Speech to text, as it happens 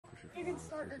can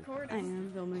start recording. I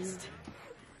am filming.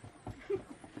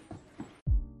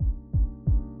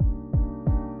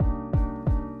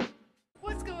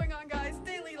 What's going on, guys?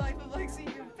 Daily Life of Lexi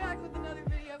here, back with another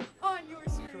video on your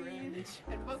screen.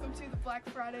 And welcome to the Black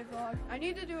Friday vlog. I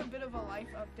need to do a bit of a life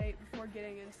update before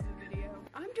getting into the video.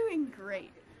 I'm doing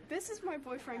great. This is my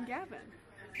boyfriend, Gavin.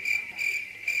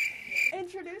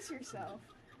 Introduce yourself.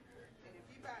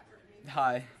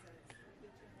 Hi.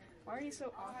 Why are you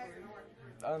so awkward?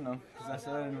 I don't know, because I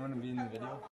said I didn't want to be in the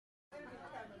video.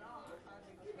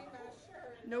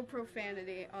 No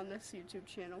profanity on this YouTube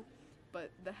channel,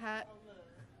 but the hat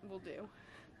will do.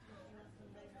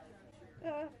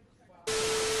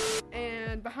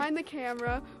 And behind the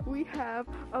camera, we have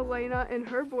Elena and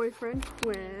her boyfriend,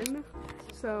 Quinn.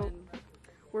 So,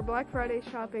 we're Black Friday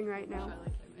shopping right now.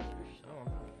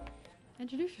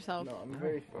 Introduce yourself. No,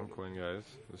 I'm Quinn, guys.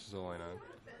 This is Elena.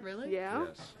 Really? Yeah?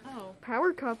 Yes. Oh.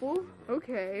 Power couple?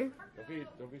 Okay.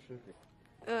 Don't be shaky.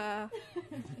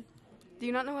 Do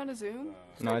you not know how to Zoom?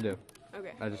 No, I do.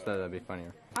 Okay. I just thought that'd be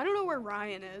funnier. I don't know where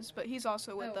Ryan is, but he's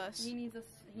also with us. He needs us.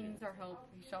 He needs our help.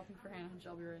 He's shopping for Hannah and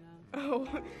Shelby right now. Oh,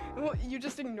 well, you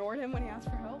just ignored him when he asked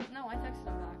for help? No, I texted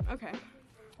him back. Okay.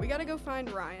 We gotta go find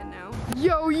Ryan now.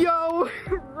 Yo!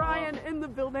 Ryan in the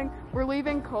building. We're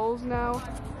leaving Kohl's now.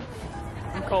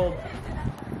 I'm cold.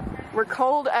 We're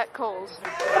cold at Kohl's.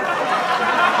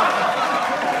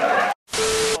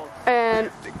 And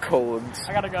Cold.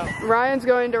 I gotta go. Ryan's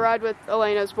going to ride with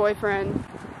Elena's boyfriend.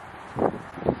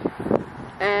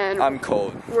 And I'm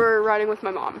cold. we're riding with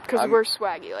my mom, because we're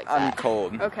swaggy like that. I'm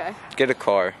cold. Okay. Get a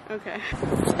car. Okay.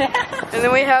 And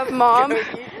then we have Mom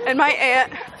and my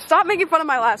aunt. Stop making fun of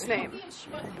my last name.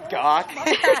 Gawk.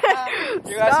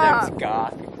 Your last name's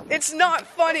Gawk. It's not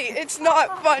funny. It's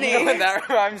not funny. You know, that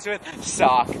rhymes with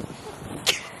sock.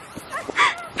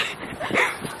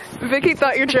 Vicky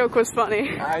thought your joke was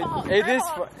funny. It is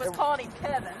was calling him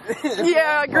Kevin.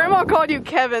 Yeah, Grandma called you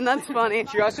Kevin. That's funny.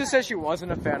 She also said she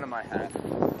wasn't a fan of my hat.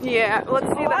 Yeah, let's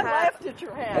see the hat. I laughed at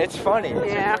your hat. It's funny.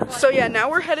 Yeah. So yeah, now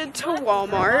we're headed to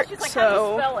Walmart. She's like, how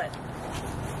do you spell it?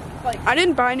 I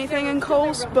didn't buy anything in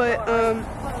Kohl's, but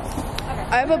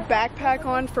I have a backpack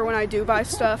on for when I do buy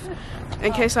stuff.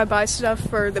 In case I buy stuff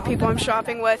for the people I'm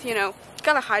shopping with, you know,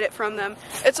 gotta hide it from them.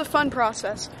 It's a fun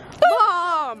process.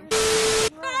 Mom!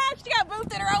 Ah, she got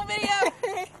booped in her own video.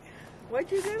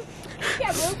 What'd you do? She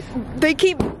got booped. They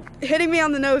keep hitting me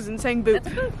on the nose and saying boop.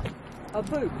 A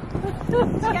boop.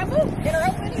 She got booped in her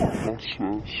own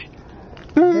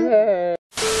video.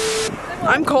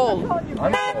 I'm cold.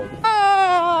 I'm cold.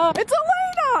 It's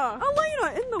Elena! Elena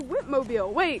in the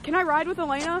Whipmobile. Wait, can I ride with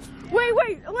Elena?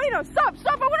 Wait, Elena, stop!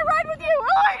 I want to ride with you!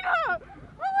 Elena,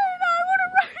 I want to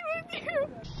ride with you!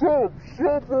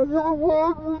 Stop, I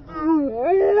want to ride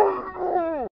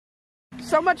with you!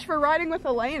 So much for riding with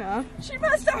Elena. She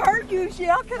must have heard you,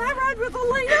 Shell. Can I ride with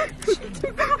Elena? She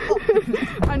took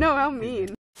off. I know, how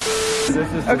mean.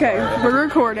 Okay, we're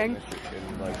recording.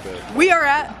 We are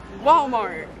at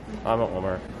Walmart. I'm at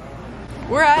Walmart.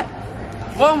 We're at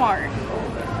Walmart.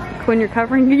 Quinn, you're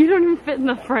covering. You don't even fit in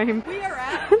the frame. We are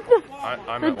at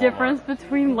I'm The at difference Walmart.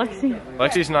 between Lexi.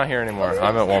 Lexi's not here anymore.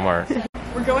 I'm at Walmart.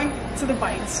 We're going to the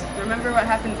bikes. Remember what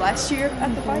happened last year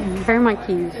at the bike? Carry my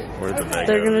keys. Where are the Legos?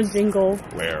 They're gonna jingle.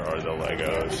 Where are the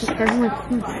Legos? Carry my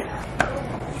keys.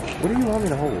 What do you want me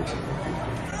to hold?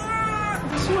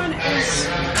 This one is,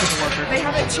 they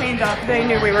have it chained up. They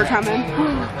knew we were coming.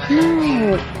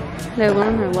 No. They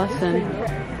learned their lesson.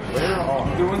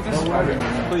 Doing this spider.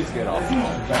 Please get off.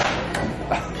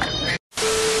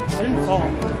 I didn't fall.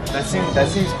 That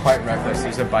seems quite reckless.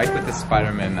 There's a bike with a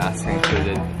Spider-Man mask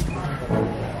included.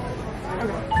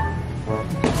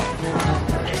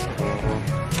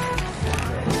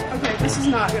 Okay, this is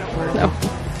not gonna work. No.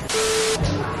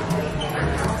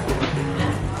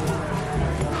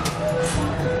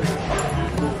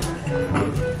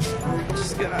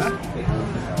 Just gonna.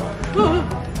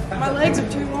 My legs are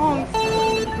too long.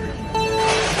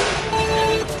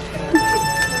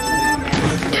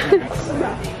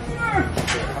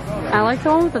 I like the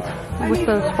one with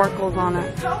the sparkles on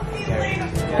it.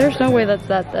 There's no way that's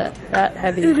that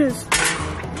heavy. It is.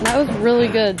 That was really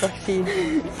good, Lexi.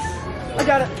 I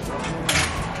got it.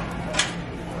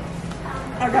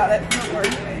 I got it. Don't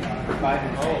worry.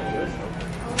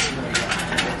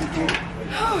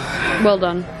 Well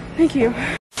done. Thank you.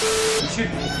 You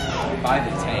should buy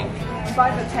the tank. Buy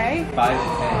the tank? Buy the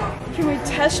tank. Can we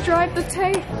test drive the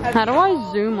tank? How do I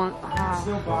zoom on?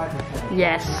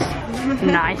 Yes.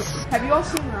 Nice. Have you all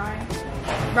seen Ryan?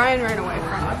 Ryan ran away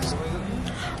from us.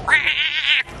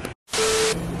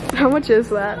 How much is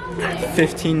that?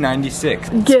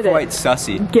 $15.96. Get it. Quite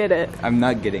sussy. Get it. I'm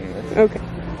not getting this. Okay.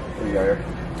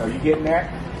 Are you getting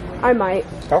that? I might.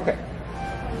 Okay.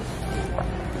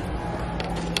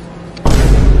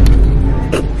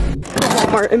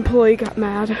 Walmart employee got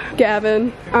mad.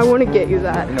 Gavin, I want to get you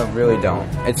that. No, really don't.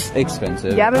 It's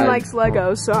expensive. Gavin likes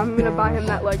Legos, so I'm gonna buy him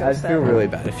that Lego I'd set. feel really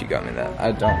bad if you got me that.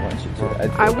 I don't want you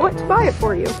to. I want to buy it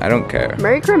for you. I don't care.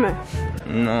 Merry Christmas.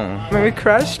 No. Merry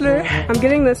Chrysler. I'm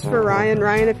getting this for Ryan.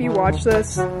 Ryan, if you watch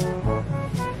this.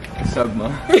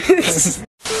 Sugma.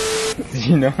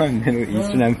 You know I'm Middle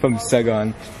Eastern. I'm from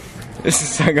Saigon. This is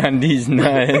Saigon, these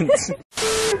nuts.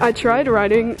 I tried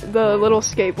riding the little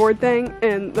skateboard thing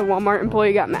and the Walmart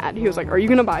employee got mad. He was like, are you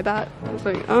gonna buy that? I was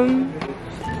like,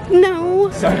 no.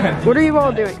 What are you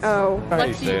all doing? Oh. How do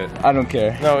you say it? I don't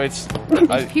care. No, it's...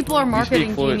 People are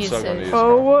marketing fluent geniuses. Saigonese.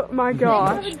 Oh my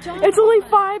gosh. It's only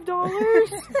 $5.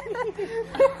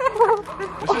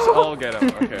 Let's just all get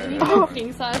them, okay?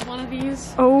 King size one of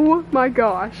these. Oh my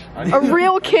gosh. A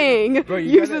real king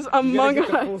uses Among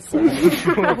Us.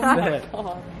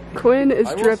 Quinn is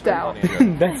dripped out.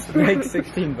 That's like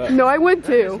 $16. No, I would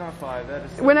too. Not 5, that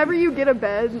is... Whenever you get a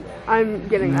bed, I'm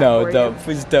getting that No, for don't.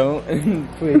 Please don't.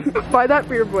 Please. you. Buy that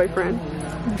for your boyfriend.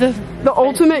 The The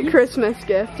ultimate Christmas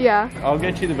gift, yeah. I'll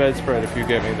get you the bedspread if you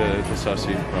get me the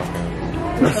sussy.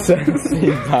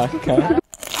 Sussy.com.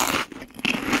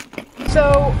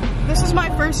 So, this is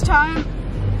my first time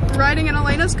riding in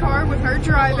Elena's car with her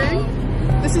driving.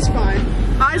 This is fun.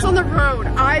 Eyes on the road.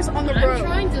 Eyes on the I'm road.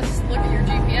 trying to look at your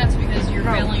GPS because you're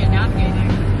failing at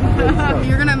navigating.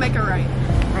 You're gonna make a right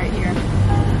here.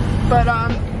 But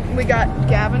we got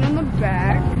Gavin in the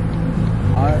back.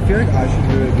 I feel like I should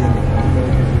do it again.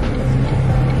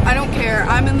 I don't care.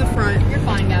 I'm in the front. You're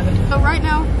fine, Gavin. So right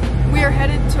now we are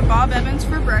headed to Bob Evans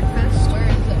for breakfast. Where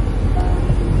is it?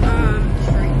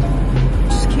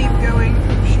 Just keep going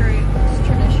straight. It's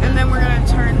tradition. And then we're gonna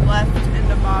turn left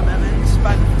into Bob Evans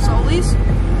by the Fazoli's.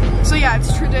 So yeah,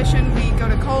 it's tradition. We go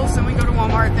to Kohl's, then we go to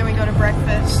Walmart, then we go to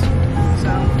breakfast. So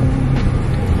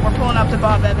we're pulling up to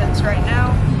Bob Evans right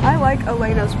now. I like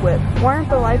Elena's whip. Why aren't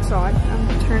the lights on? I'm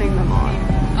turning them on.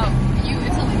 Oh,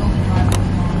 it's illegal to drive with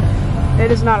them on.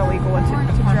 It is not illegal to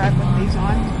drive with these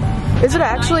on. Is it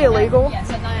actually illegal? Yes,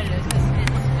 at night it is because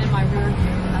it's in my rear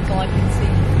view and that's all I can see.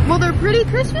 Well, they're pretty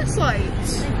Christmas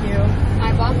lights. Thank you.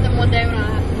 I bought them one day when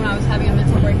I was having a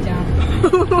mental breakdown.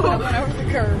 I went over the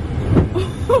curb.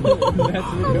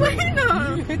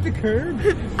 Elena! You hit the curb?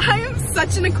 I am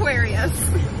such an Aquarius.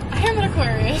 I am an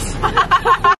Aquarius.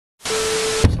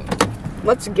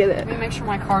 Let's get it. Let me make sure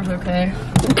my car's okay.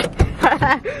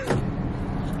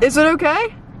 Is it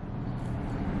okay?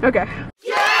 Okay.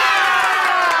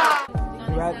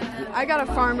 I got a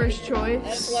farmer's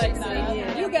choice.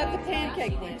 You got the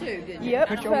pancake one too, didn't you? Yep.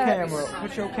 Put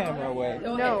your camera away.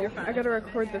 No, I gotta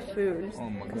record the food. Oh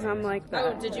my Because god. I'm like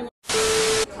that. Did you?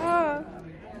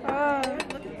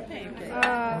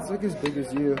 It's like as big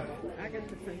as you.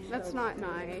 That's not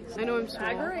nice. I know I'm small.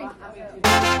 I agree.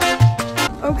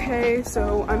 Okay,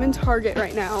 so I'm in Target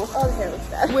right now. Okay, what's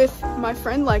that? With my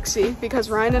friend Lexi because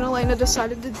Ryan and Elena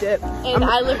decided to dip. And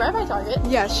I live right by Target.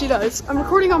 Yeah, she does. I'm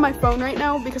recording on my phone right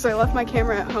now because I left my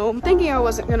camera at home, thinking I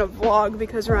wasn't gonna vlog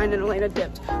because Ryan and Elena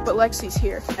dipped, but Lexi's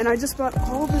here. And I just bought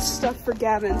all this stuff for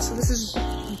Gavin, so this is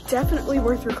definitely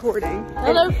worth recording.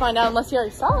 I'll never find out unless you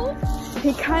already saw it.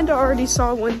 He kinda already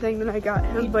saw one thing that I got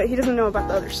him, but he doesn't know about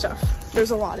the other stuff.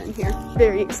 There's a lot in here.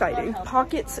 Very exciting.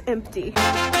 Pockets empty.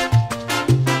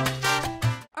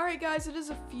 Alright guys, it is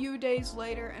a few days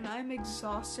later and I'm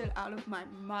exhausted out of my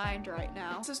mind right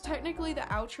now. This is technically the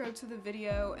outro to the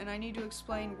video and I need to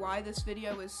explain why this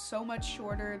video is so much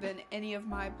shorter than any of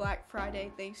my Black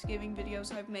Friday Thanksgiving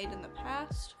videos I've made in the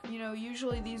past. You know,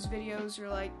 usually these videos are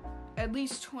like at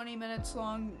least 20 minutes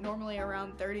long, normally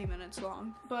around 30 minutes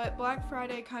long. But Black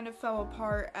Friday kind of fell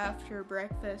apart after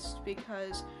breakfast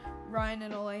because Ryan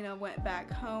and Elena went back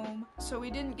home, so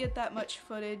we didn't get that much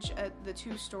footage at the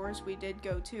two stores we did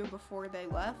go to before they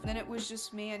left. Then it was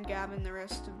just me and Gavin the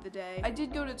rest of the day. I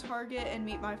did go to Target and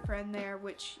meet my friend there,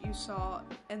 which you saw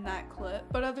in that clip.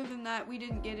 But other than that, we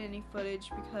didn't get any footage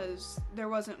because there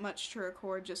wasn't much to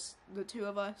record, just the two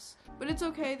of us. But it's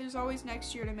okay, there's always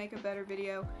next year to make a better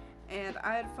video. And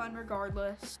I had fun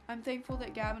regardless. I'm thankful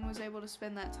that Gavin was able to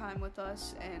spend that time with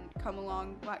us and come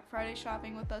along Black Friday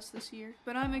shopping with us this year.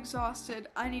 But I'm exhausted.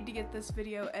 I need to get this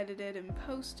video edited and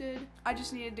posted. I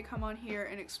just needed to come on here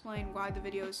and explain why the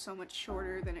video is so much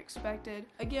shorter than expected.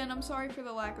 Again, I'm sorry for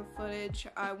the lack of footage.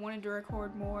 I wanted to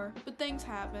record more, but things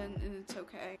happen and it's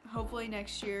okay. Hopefully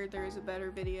next year there is a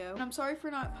better video. And I'm sorry for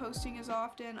not posting as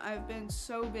often. I've been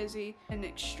so busy and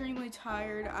extremely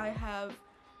tired. I have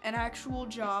an actual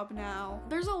job now.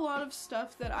 There's a lot of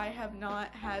stuff that I have not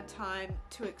had time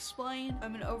to explain.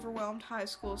 I'm an overwhelmed high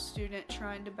school student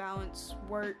trying to balance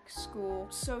work, school,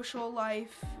 social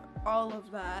life, all of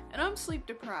that. And I'm sleep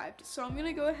deprived, so I'm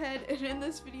gonna go ahead and end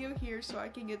this video here so I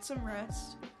can get some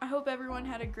rest. I hope everyone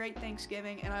had a great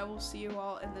Thanksgiving, and I will see you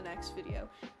all in the next video.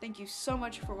 Thank you so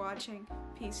much for watching.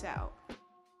 Peace out.